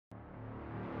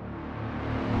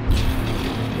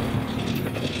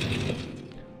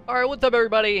Alright, what's up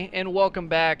everybody, and welcome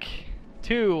back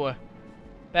to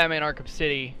Batman Arkham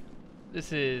City.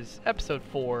 This is episode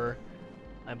 4,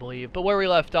 I believe. But where we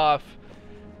left off,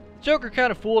 Joker kind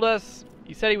of fooled us.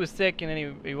 He said he was sick, and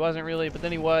then he wasn't really, but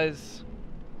then he was.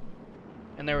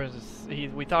 And there was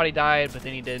we thought he died, but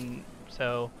then he didn't.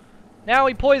 So now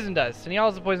he poisoned us, and he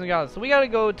also poisoned us. So we gotta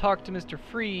go talk to Mr.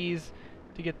 Freeze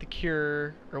to get the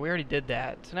cure, or we already did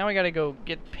that. So now we gotta go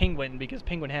get Penguin, because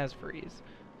Penguin has Freeze.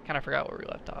 Kind of forgot where we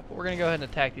left off, but we're gonna go ahead and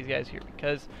attack these guys here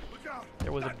because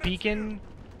there was a beacon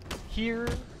here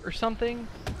or something.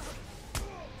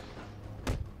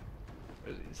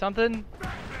 Something?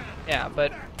 Yeah,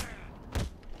 but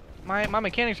my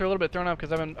mechanics are a little bit thrown off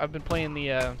because I've been playing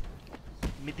the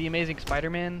Amazing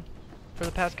Spider-Man for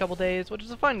the past couple days, which is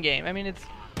a fun game. I mean,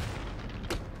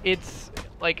 it's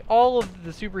like all of the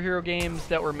superhero games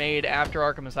that were made after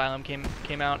Arkham Asylum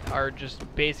came out are just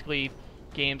basically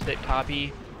games that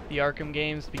copy the Arkham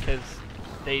games because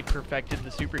they perfected the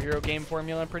superhero game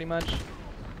formula pretty much,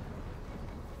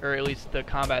 or at least the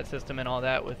combat system and all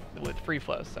that with free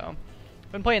flow. So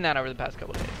I've been playing that over the past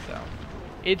couple days. So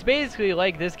it's basically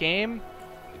like this game,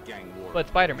 but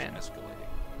Spider-Man.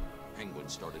 Penguin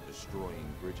started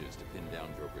destroying bridges to pin down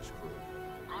Joker's crew.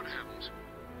 Good heavens.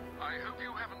 I hope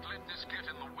you haven't let this get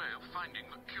in the way of finding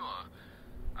the cure.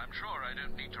 I'm sure I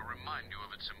don't need to remind you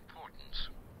of its importance.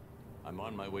 I'm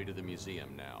on my way to the museum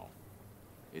now.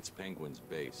 It's Penguin's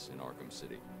base in Arkham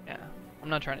City. Yeah, I'm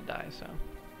not trying to die, so.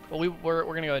 Well, we're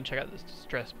gonna go ahead and check out this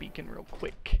distress beacon real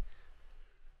quick.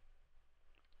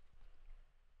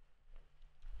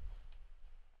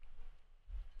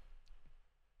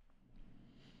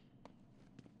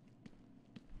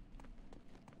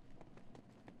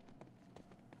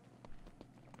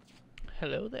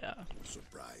 Hello there.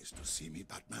 Surprised to see me,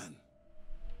 Batman?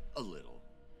 A little.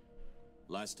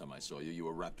 Last time I saw you, you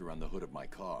were wrapped around the hood of my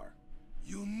car.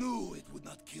 You knew it would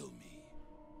not kill me.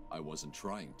 I wasn't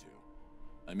trying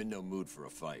to. I'm in no mood for a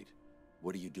fight.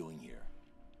 What are you doing here?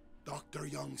 Dr.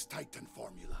 Young's Titan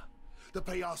formula. The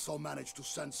Payaso managed to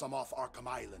send some off Arkham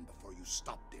Island before you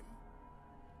stopped him.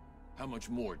 How much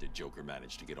more did Joker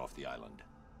manage to get off the island?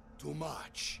 Too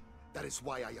much. That is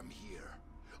why I am here.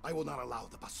 I will not allow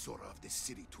the basura of this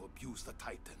city to abuse the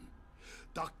Titan.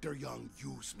 Dr. Young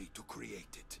used me to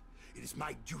create it. It is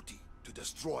my duty to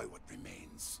destroy what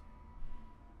remains.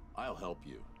 I'll help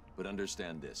you, but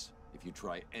understand this. If you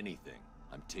try anything,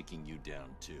 I'm taking you down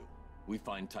too. We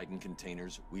find Titan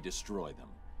containers, we destroy them.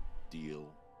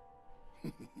 Deal?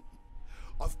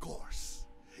 Of course.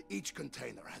 Each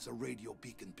container has a radio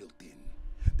beacon built in.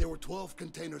 There were 12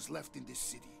 containers left in this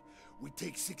city. We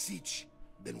take 6 each,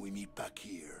 then we meet back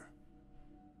here.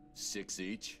 6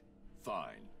 each?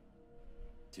 Fine.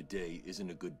 Today isn't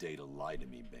a good day to lie to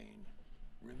me, Bane.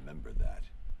 Remember that.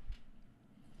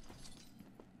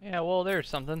 Yeah, well, there's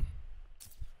something.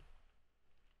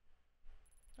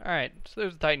 Alright, so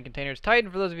there's the Titan containers. Titan,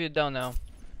 for those of you that don't know,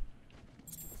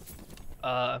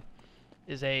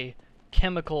 is a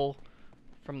chemical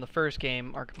from the first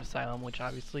game, Arkham Asylum, which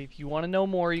obviously, if you want to know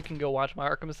more, you can go watch my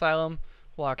Arkham Asylum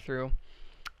walkthrough.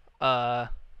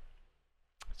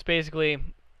 It's basically,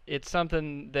 it's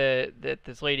something that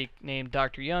this lady named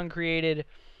Dr. Young created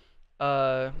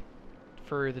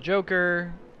for the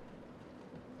Joker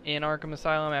in Arkham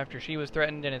Asylum after she was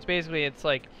threatened, and it's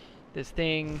like this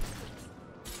thing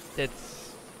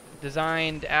that's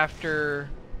designed after,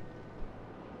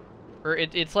 or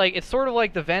it's sort of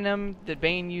like the venom that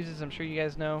Bane uses. I'm sure you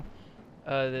guys know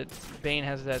that Bane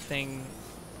has that thing,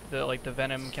 the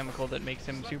venom chemical that makes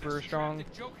him super strong.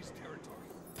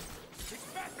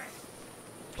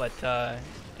 But yeah,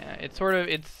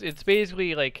 it's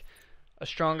basically like a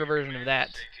stronger version of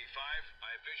that.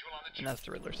 And that's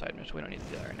the Riddler side, which we don't need to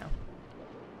do that right now.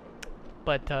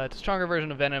 But it's a stronger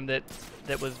version of Venom that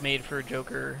was made for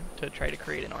Joker to try to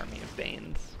create an army of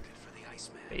Banes,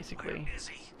 basically.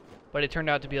 But it turned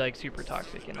out to be like super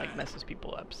toxic and like messes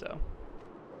people up. So.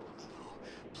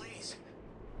 Please,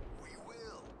 we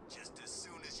will. Just as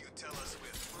soon as you tell us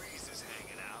where Freeze is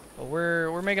hanging out. Well,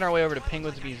 we're making our way over to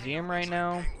Penguin's museum right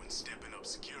now.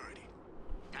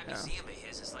 That museum of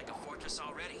his is like a fortress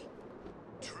already.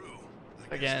 True.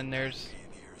 Again, there's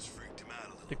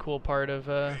the cool part of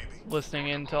listening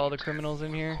in to all the criminals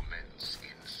in here. Commence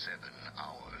in 7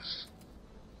 hours.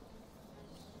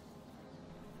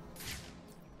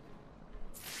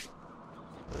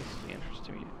 This is the entrance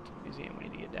to the museum. We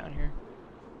need to get down here.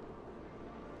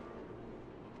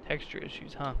 Texture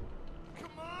issues, huh? Come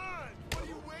on! What are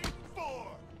you waiting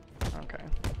for? Okay.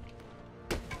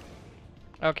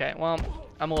 Okay, well,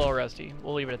 I'm a little rusty.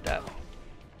 We'll leave it at that.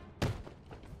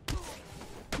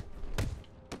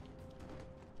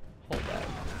 Hold that.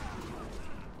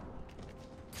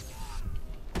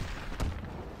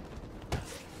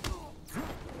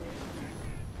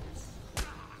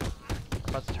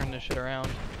 this shit around.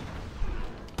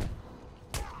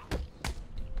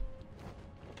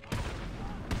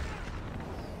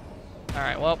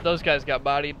 Alright, well, those guys got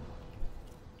bodied.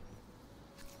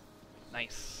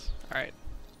 Nice. Alright.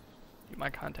 Dude, my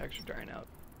contacts are drying out.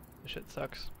 This shit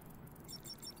sucks.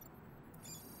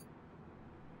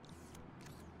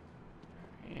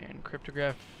 And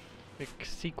cryptographic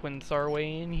sequence our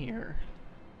way in here.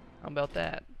 How about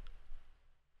that?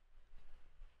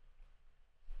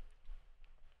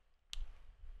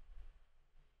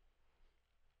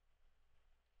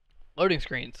 Loading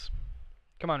screens.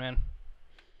 Come on, man.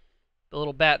 The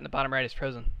little bat in the bottom right is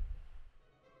frozen.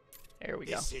 There we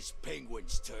go. This is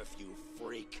Penguin's turf, you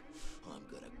freak. I'm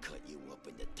gonna cut you up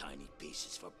into tiny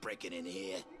pieces for breaking in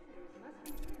here. As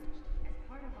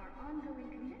part of our ongoing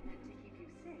commitment to keep you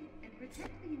safe and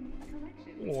protect the unique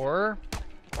collection. Or,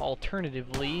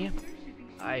 alternatively,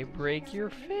 I break your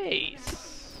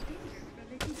face.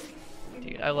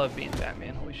 Dude, I love being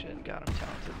Batman. Holy shit, God, I'm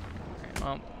talented. Alright,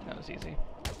 well, that was easy.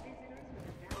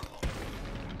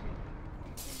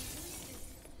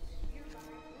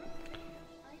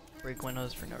 Break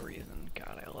windows for no reason.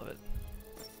 God, I love it.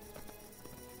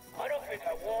 I don't think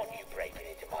I want you breaking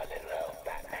into my little home,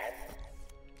 Batman.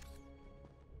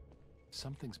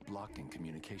 Something's blocking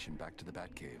communication back to the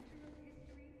Batcave.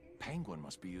 Penguin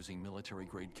must be using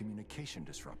military-grade communication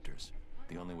disruptors.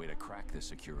 The only way to crack this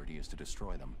security is to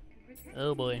destroy them.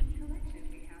 Oh boy.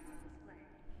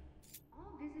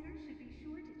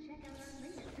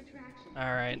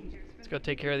 Alright, let's go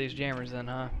take care of these jammers then,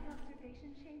 huh?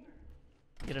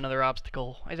 Get another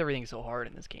obstacle. Why is everything so hard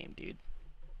in this game, dude?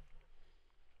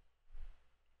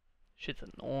 Shit's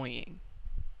annoying.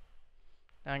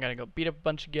 Now I gotta go beat up a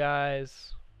bunch of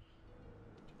guys.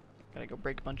 Gotta go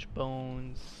break a bunch of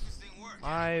bones.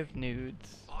 Live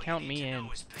nudes. Count me in.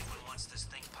 While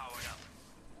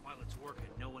it's working,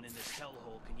 no one in this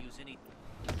hellhole can use any.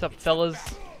 What's up, fellas?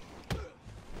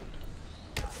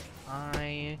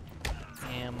 I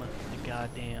am the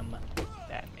goddamn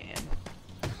Batman.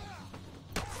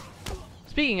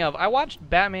 Speaking of, I watched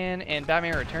Batman and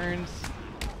Batman Returns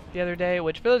the other day,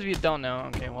 which for those of you who don't know,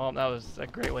 okay, well, that was a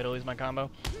great way to lose my combo.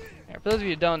 Yeah, for those of you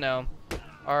who don't know,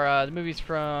 are the movies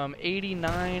from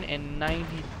 89 and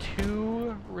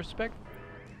 92,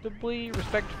 respectively.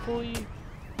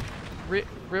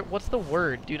 What's the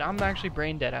word? Dude, I'm actually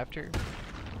brain dead after.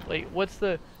 Wait, what's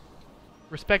the...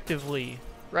 Respectively,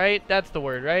 right? That's the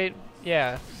word, right?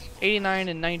 Yeah. 89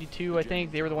 and 92, I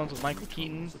think, they were the ones with Michael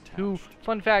Keaton, who,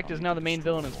 fun fact, is now the main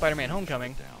villain in Spider-Man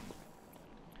Homecoming.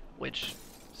 Which,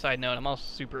 side note, I'm also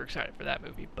super excited for that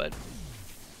movie, but...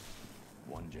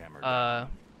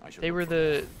 they were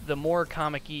the more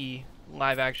comic-y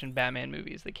live-action Batman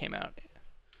movies that came out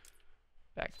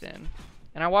back then.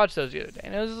 And I watched those the other day,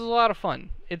 and it was a lot of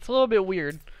fun. It's a little bit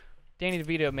weird. Danny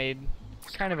DeVito made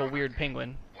kind of a weird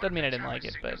penguin. Doesn't mean I didn't like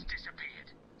it, but it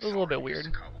was a little bit weird.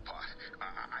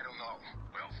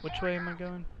 Which way am I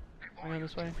going? Am I going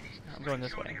this way? No, I'm going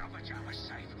this way.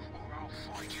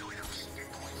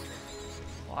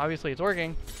 Well, obviously it's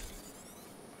working.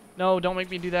 No, don't make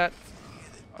me do that.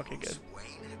 Okay, good.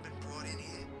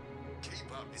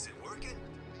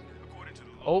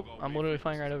 Oh, I'm literally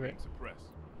flying right over it.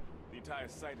 The entire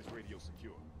site is radio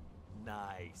secure.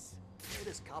 Nice. Where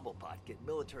does Cobblepot get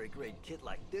military-grade kit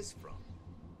like this from?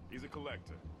 He's a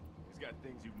collector. He's got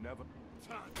things you've never...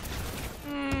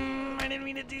 I didn't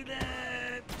mean to do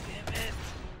that. Damn it.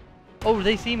 Oh,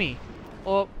 they see me.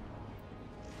 Oh.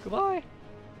 Goodbye.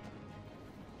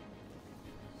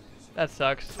 That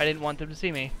sucks. I didn't want them to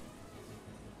see me.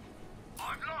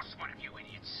 I've lost one of you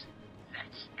idiots.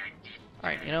 Let's end it.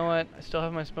 Alright, you know what? I still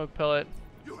have my smoke pellet.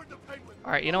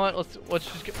 Alright, you know what? Let's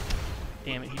just go.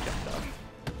 Damn it, he jumped off.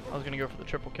 I was gonna go for the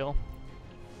triple kill.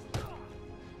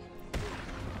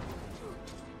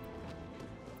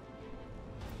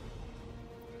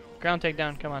 Ground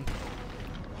takedown, come on.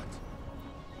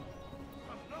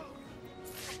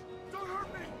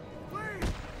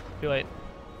 Too late.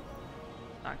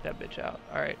 Knock that bitch out.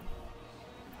 Alright.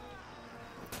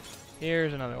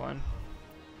 Here's another one.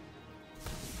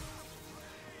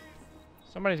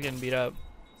 Somebody's getting beat up.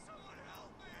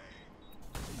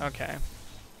 Okay.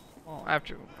 Well,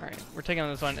 alright, we're taking on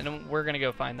this one, and then we're gonna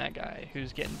go find that guy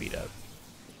who's getting beat up.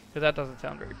 Because that doesn't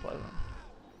sound very pleasant.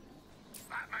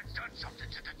 Batman's done something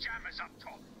to the jammers up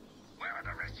top. Where are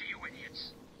the rest of you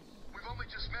idiots? We've only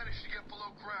just managed to get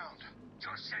below ground.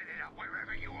 Just set it up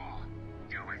wherever you are.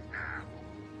 Do it now.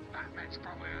 Batman's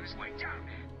probably on his way down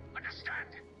there. Understand?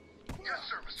 Yes,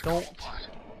 sir, Mr. Don't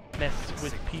Cobblepot. mess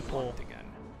with people.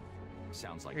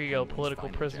 Sounds like Here you go, Penguin's political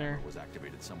final prisoner. jammer was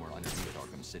activated somewhere underneath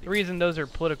Arkham City. The reason those are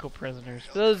political prisoners,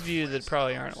 for those of you that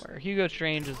probably aren't aware, Hugo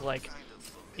Strange is like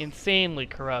insanely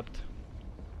corrupt.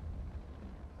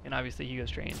 And obviously Hugo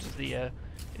Strange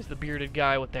is the bearded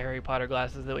guy with the Harry Potter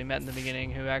glasses that we met in the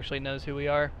beginning who actually knows who we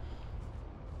are.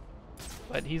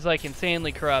 But he's like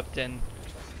insanely corrupt, and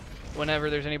whenever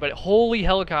there's anybody... Holy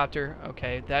helicopter!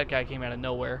 Okay, that guy came out of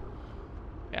nowhere.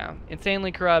 Yeah,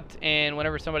 insanely corrupt, and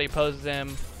whenever somebody opposes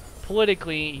him,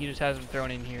 politically, he just has them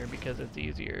thrown in here because it's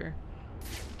easier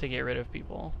to get rid of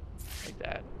people like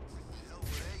that. Hell were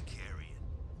they carrying?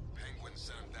 Penguin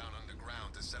sent him down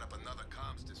underground to set up another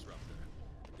comms disruptor.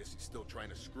 Guess he's still trying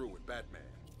to screw with Batman.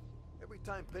 Every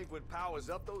time Penguin powers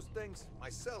up those things, my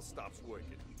cell stops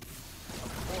working.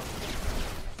 Of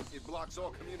course, it blocks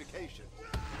all communication.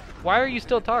 Why are you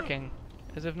still talking?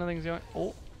 As if nothing's going...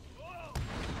 Oh.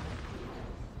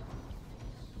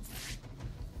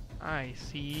 I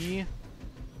see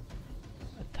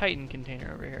a Titan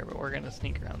container over here, but we're gonna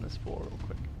sneak around this floor real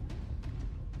quick.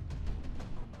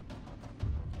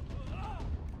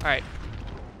 Alright.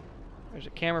 There's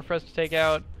a camera for us to take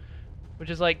out,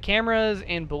 which is like cameras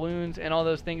and balloons and all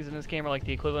those things in this game are like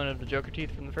the equivalent of the Joker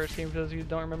teeth from the first game, for those of you who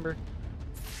don't remember.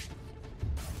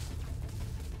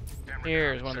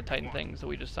 Here's one of the Titan things that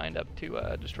we just signed up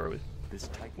to destroy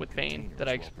with Bane. That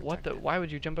I... What the... Why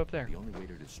would you jump up there? The only way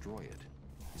to destroy it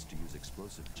is to use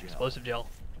explosive gel. Explosive gel.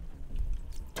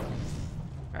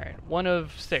 Alright, 1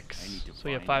 of 6. So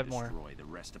we have 5 more. Destroy the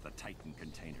rest of the Titan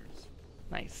containers.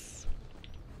 Nice.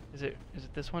 Is it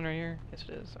this one right here? Yes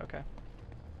it is. Okay.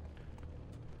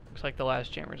 Looks like the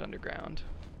last jammer's underground.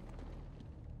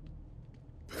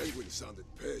 Penguin sounded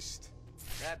pissed.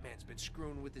 Batman's been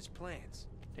screwing with his plans.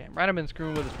 Damn, right, I've been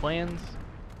screwing with his plans.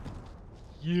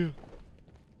 Yeah.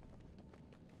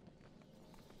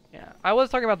 Yeah, I was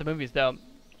talking about the movies though.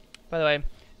 By the way,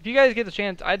 if you guys get the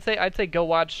chance, I'd say go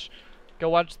watch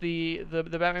the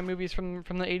Batman movies from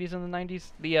the 80s and the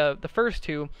 90s. The first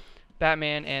 2,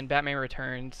 Batman and Batman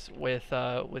Returns, with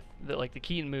the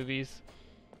Keaton movies,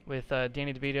 with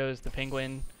Danny DeVito as the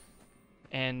Penguin,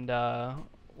 and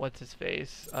what's his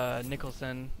face,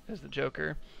 Nicholson as the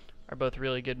Joker, are both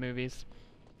really good movies.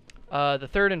 The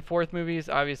 3rd and 4th movies,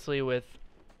 obviously with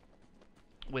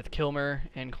Kilmer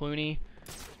and Clooney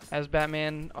as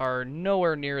Batman, are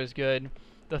nowhere near as good.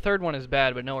 The 3rd one is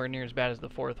bad, but nowhere near as bad as the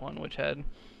 4th one, which had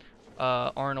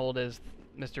Arnold as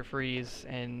Mr. Freeze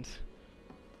and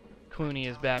Clooney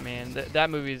as Batman. That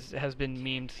movie has been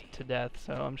memed to death,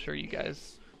 so I'm sure you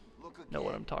guys know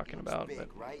what I'm talking about. But,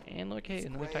 and look, hey,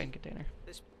 another Titan container.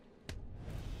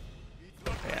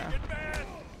 Yeah.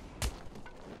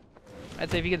 I'd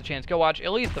say if you get the chance, go watch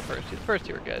at least the first 2. The first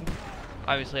 2 are good.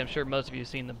 Obviously, I'm sure most of you have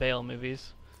seen the Bale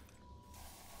movies,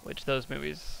 which those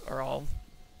movies are all,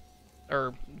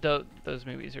 or those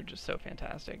movies are just so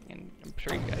fantastic, and I'm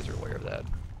sure you guys are aware of that.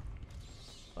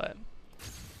 But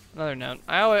another note,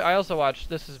 I also watched,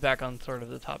 this is back on sort of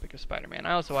the topic of Spider-Man,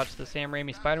 I also watched the Sam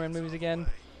Raimi Spider-Man movies again,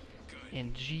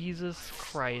 and Jesus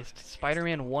Christ,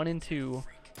 Spider-Man 1 and 2,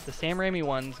 the Sam Raimi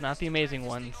ones, not the amazing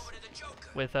ones,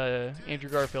 with Andrew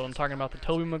Garfield. I'm talking about the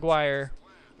Tobey Maguire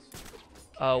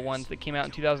ones that came out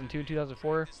in 2002 and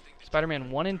 2004.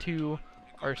 Spider-Man 1 and 2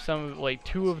 are like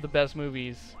 2 of the best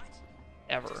movies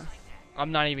ever.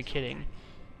 I'm not even kidding.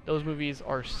 Those movies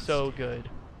are so good.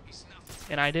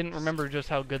 And I didn't remember just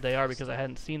how good they are because I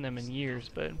hadn't seen them in years,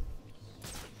 but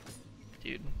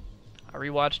dude, I've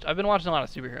been watching a lot of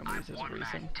superhero movies as of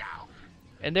recent.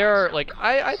 And there are, like,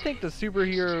 I think the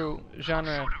superhero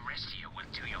genre,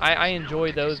 I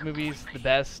enjoy those movies the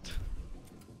best,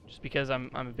 just because I'm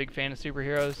a big fan of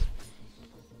superheroes.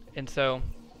 And so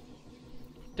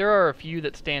there are a few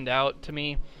that stand out to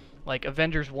me, like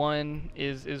Avengers 1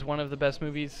 is one of the best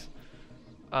movies,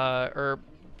 or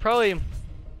probably,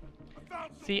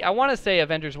 see, I want to say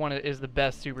Avengers 1 is the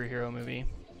best superhero movie,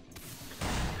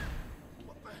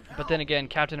 but then again,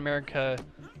 Captain America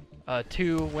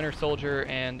 2, Winter Soldier,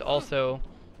 and also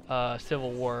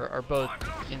Civil War are both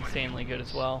insanely good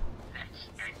as well.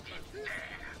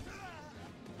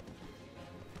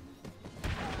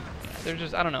 They're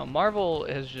just, I don't know, Marvel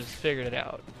has just figured it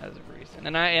out as of recent,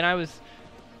 and I was,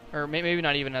 or maybe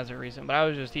not even as of recent, but I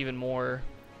was just even more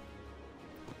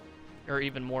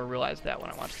realized that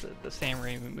when I watched the Sam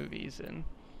Raimi movies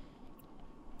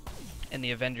and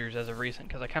the Avengers as of recent,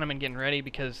 because I kind of been getting ready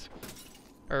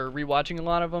or rewatching a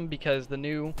lot of them because the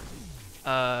new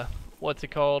what's it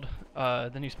called?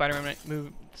 The new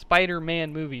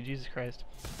Spider-Man movie, Jesus Christ,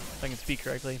 if I can speak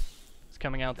correctly, it's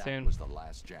coming out soon. That was the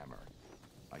last jammer.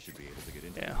 I should be able to get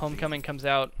into Yeah, Homecoming comes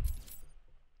out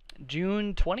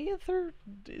June 20th or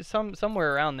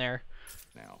somewhere around there.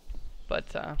 Now,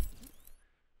 But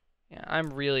yeah,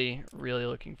 I'm really, really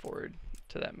looking forward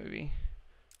to that movie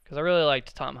because I really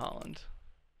liked Tom Holland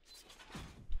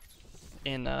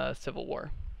in Civil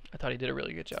War. I thought he did a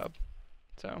really good job.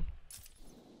 So,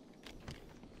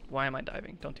 why am I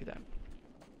diving? Don't do that.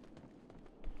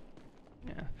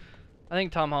 Yeah, I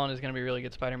think Tom Holland is going to be a really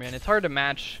good Spider-Man. It's hard to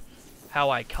match how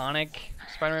iconic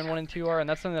Spider-Man 1 and 2 are, and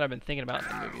that's something that I've been thinking about in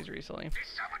the movies recently.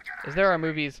 Is there are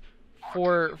movies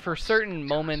for certain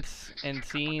moments and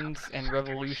scenes and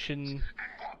revolution.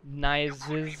 I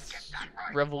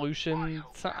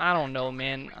don't know,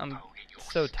 man. I'm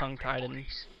so tongue-tied and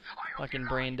fucking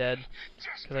brain dead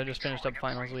because I just finished up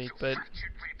finals week. But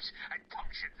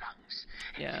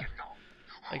yeah,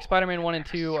 like Spider-Man 1 and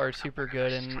 2 are super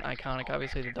good and iconic.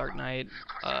 Obviously, The Dark Knight,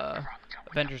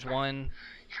 Avengers 1,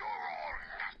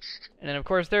 and then of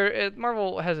course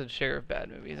Marvel has its share of bad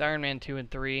movies. Iron Man 2 and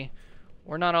 3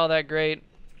 were not all that great.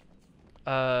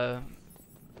 Both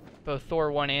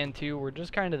Thor 1 and 2 were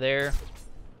just kind of there.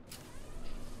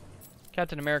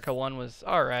 Captain America 1 was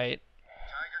alright.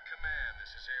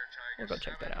 We'll go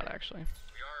check that out, actually.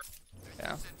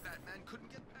 Yeah.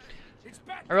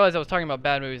 I realized I was talking about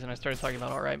bad movies and I started talking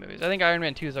about alright movies. I think Iron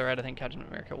Man 2 is alright. I think Captain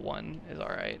America 1 is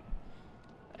alright.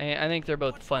 I think they're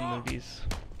both fun movies.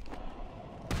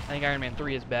 I think Iron Man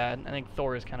 3 is bad. I think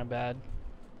Thor is kind of bad.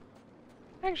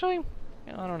 Actually,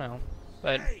 you know, I don't know.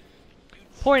 But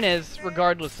point is,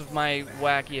 regardless of my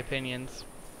wacky opinions,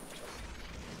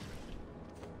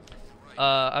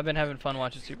 I've been having fun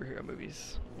watching superhero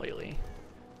movies lately.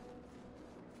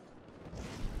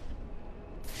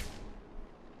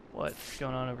 What's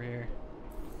going on over here?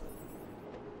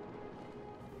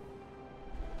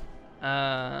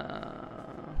 I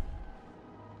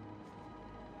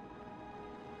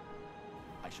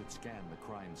should scan the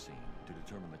crime scene to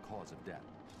determine the cause of death.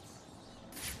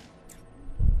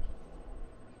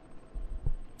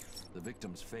 The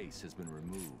victim's face has been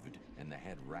removed and the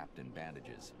head wrapped in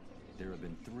bandages. There have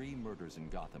been 3 murders in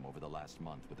Gotham over the last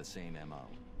month with the same MO.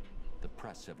 The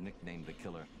press have nicknamed the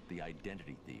killer the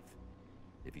Identity Thief.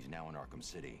 If he's now in Arkham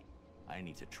City, I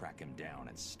need to track him down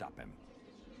and stop him.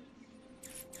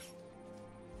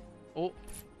 Oh.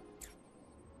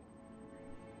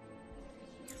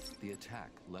 The attack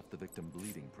left the victim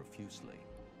bleeding profusely.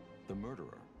 The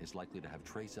murderer is likely to have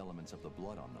trace elements of the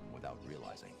blood on them without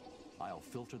realizing. I'll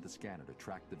filter the scanner to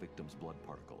track the victim's blood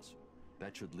particles.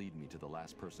 That should lead me to the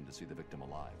last person to see the victim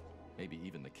alive. Maybe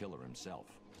even the killer himself.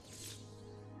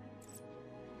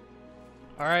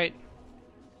 Alright.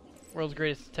 World's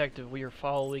greatest detective, we are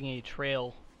following a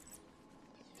trail.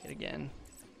 Hit again.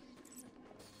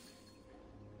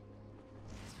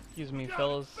 Excuse me,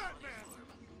 fellas.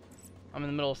 I'm in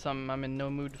the middle of something. I'm in no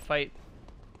mood to fight.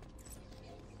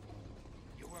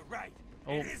 You were right.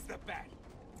 Oh. It is the bat.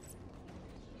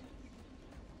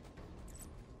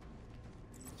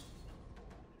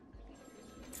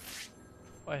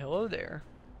 Why, hello there.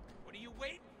 What are you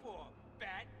waiting for,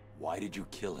 bat? Why did you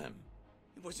kill him?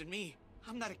 It wasn't me.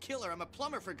 I'm not a killer. I'm a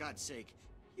plumber, for God's sake.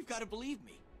 You've got to believe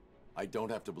me. I don't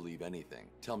have to believe anything.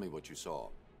 Tell me what you saw.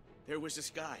 There was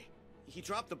this guy. He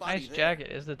dropped the body Nice there.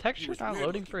 jacket. Is the texture not weird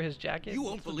loading looking. for his jacket? You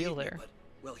won't What's the believe deal me, there? but,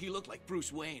 well, he looked like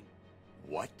Bruce Wayne.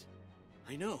 What?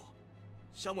 I know.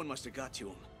 Someone must have got to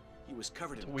him. He was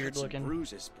covered in weird cuts looking. and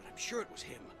bruises, but I'm sure it was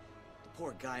him. The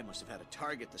poor guy must have had a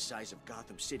target the size of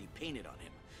Gotham City painted on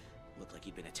him. Looked like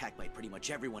he'd been attacked by pretty much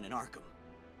everyone in Arkham.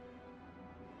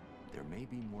 There may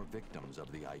be more victims of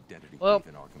the Identity Well, Thief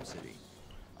in Arkham City.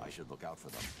 I should look out for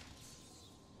them.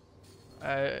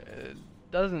 It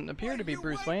doesn't appear to be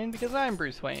Bruce Wayne because I'm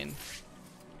Bruce Wayne.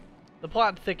 The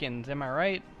plot thickens, am I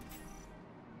right?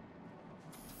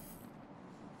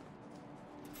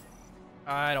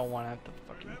 I don't want to have to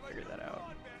fucking figure that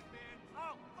out.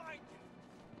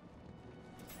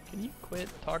 Can you quit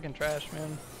talking trash,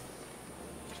 man?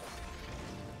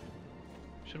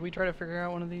 Should we try to figure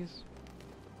out one of these?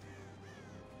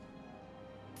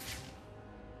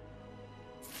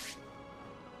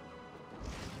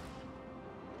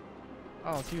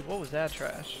 Oh, dude, what was that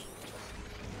trash?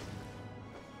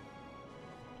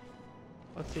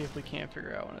 Let's see if we can't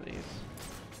figure out one of these.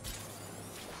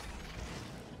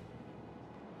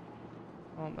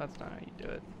 Oh, that's not how you do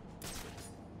it.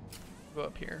 Go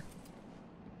up here.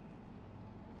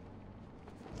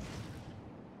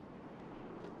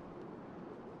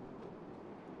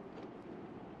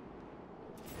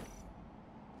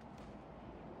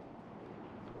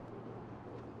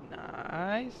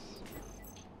 Nice.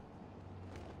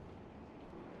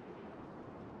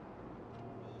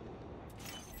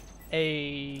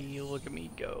 Hey, look at me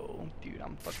go. Dude,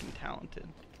 I'm fucking talented.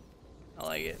 I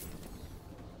like it.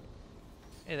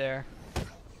 Hey there.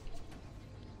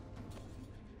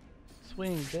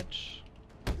 Swing, bitch.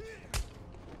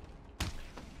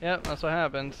 Yep, that's what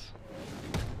happens.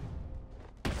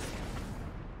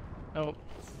 Nope.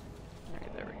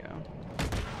 Alright, there we go.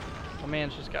 My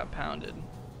man's just got pounded.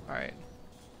 Alright.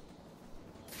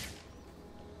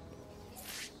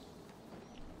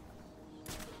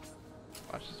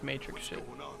 Watch this Matrix shit.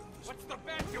 What's the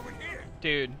bat doing here?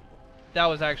 Dude, that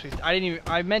was actually...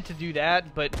 I meant to do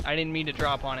that, but I didn't mean to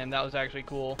drop on him. That was actually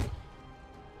cool.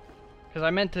 Because I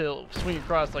meant to swing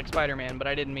across like Spider-Man, but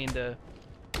I didn't mean to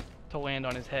land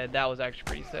on his head. That was actually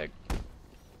pretty sick.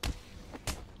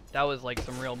 That was like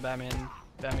some real Batman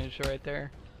shit right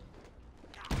there.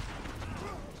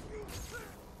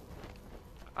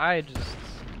 I just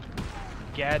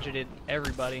gadgeted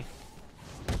everybody.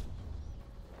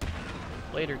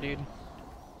 Later, dude.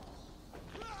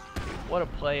 What a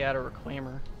play out of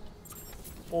Reclaimer.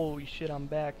 Holy shit, I'm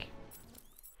back.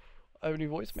 I have a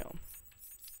new voicemail.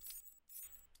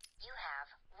 You have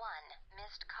one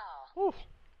missed call. Ooh.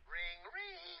 Ring,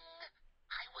 ring.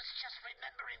 I was just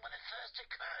remembering when it first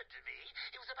occurred to me.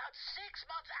 It was about 6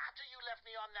 months after you left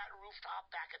me on that rooftop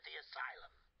back at the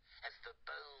asylum. As the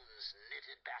bones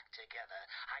knitted back together,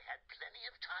 I had plenty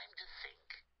of time to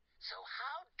think. So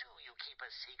how do you keep a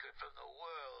secret from the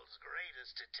world's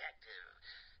greatest detective?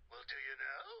 Well, do you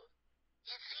know?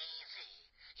 It's easy.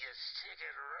 You stick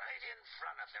it right in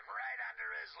front of him, right under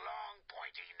his long,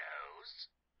 pointy nose,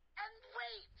 and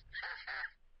wait.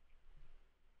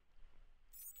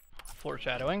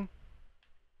 Foreshadowing.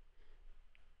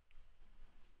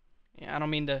 Yeah, I don't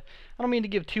mean to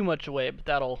give too much away, but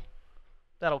that'll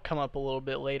come up a little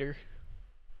bit later.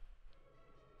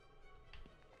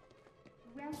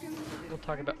 We'll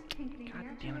talk about... God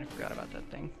damn it, I forgot about that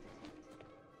thing.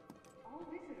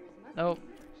 Nope.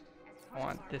 I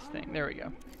want this thing. There we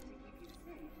go.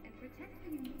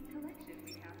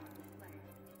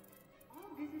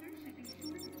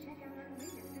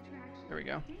 There we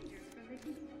go.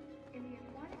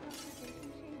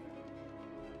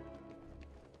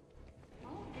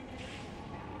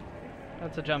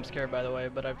 That's a jump scare, by the way,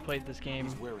 but I've played this game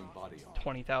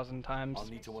 20,000 times,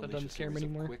 so it doesn't scare me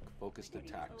anymore. Quick, focused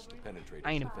attacks to penetrate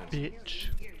I ain't a bitch.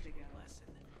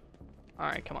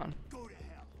 Alright, come on.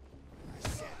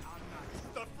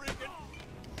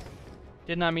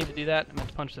 Did not mean to do that. I meant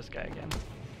to punch this guy again.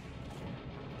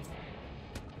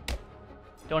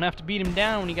 Don't have to beat him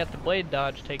down when you got the blade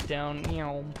dodge takedown.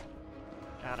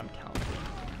 God, I'm talented.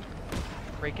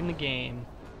 Breaking the game.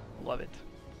 Love it.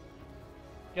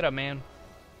 Get up, man.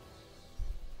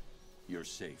 You're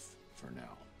safe for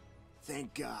now.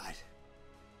 Thank God.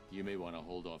 You may want to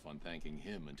hold off on thanking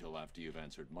him until after you've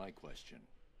answered my question.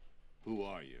 Who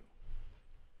are you?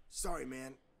 Sorry,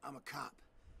 man. I'm a cop.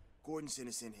 Gordon sent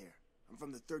us in here. I'm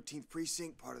from the 13th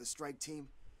Precinct, part of the strike team.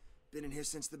 Been in here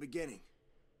since the beginning.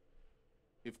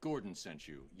 If Gordon sent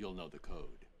you, you'll know the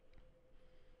code.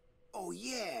 Oh,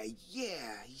 yeah.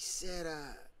 He said,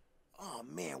 oh,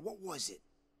 man, what was it?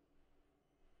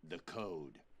 The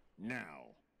code.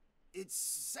 Now. It's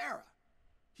Sarah.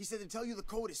 He said to tell you the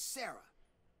code is Sarah.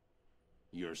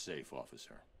 You're safe,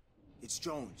 officer. It's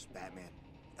Jones, Batman.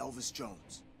 Elvis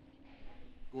Jones.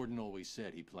 Gordon always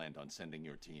said he planned on sending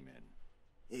your team in.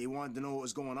 Yeah, he wanted to know what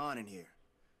was going on in here.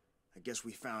 I guess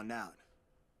we found out.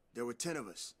 There were 10 of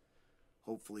us.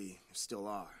 Hopefully, there still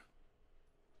are.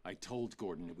 I told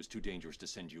Gordon it was too dangerous to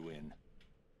send you in.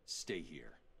 Stay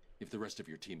here. If the rest of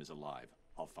your team is alive,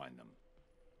 I'll find them.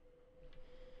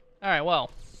 Alright,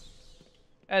 well,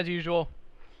 as usual,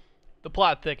 the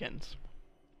plot thickens.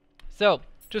 So,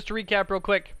 just to recap real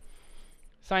quick,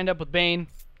 signed up with Bane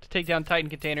to take down Titan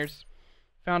containers,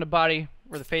 found a body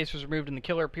where the face was removed and the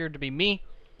killer appeared to be me,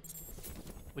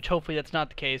 which hopefully that's not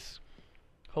the case.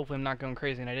 Hopefully I'm not going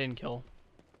crazy and I didn't kill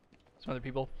some other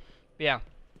people. But yeah,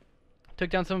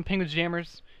 took down some of Penguin's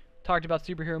jammers, talked about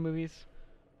superhero movies,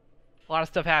 a lot of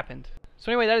stuff happened.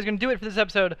 So anyway, that is going to do it for this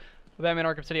episode of Batman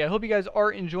Arkham City. I hope you guys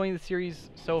are enjoying the series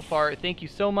so far. Thank you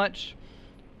so much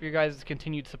for your guys'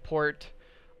 continued support.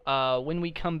 When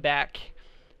we come back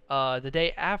the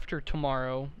day after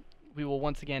tomorrow, we will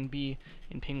once again be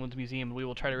in Penguin's Museum. We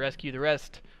will try to rescue the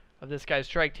rest of this guy's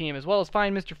strike team, as well as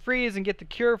find Mr. Freeze and get the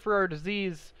cure for our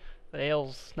disease that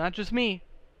ails not just me,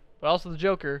 but also the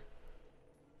Joker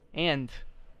and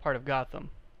part of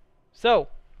Gotham. So,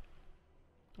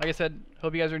 like I said,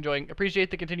 hope you guys are enjoying.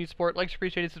 Appreciate the continued support. Likes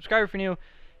appreciated. Subscribe if you're new.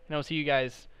 And I'll see you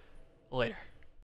guys later.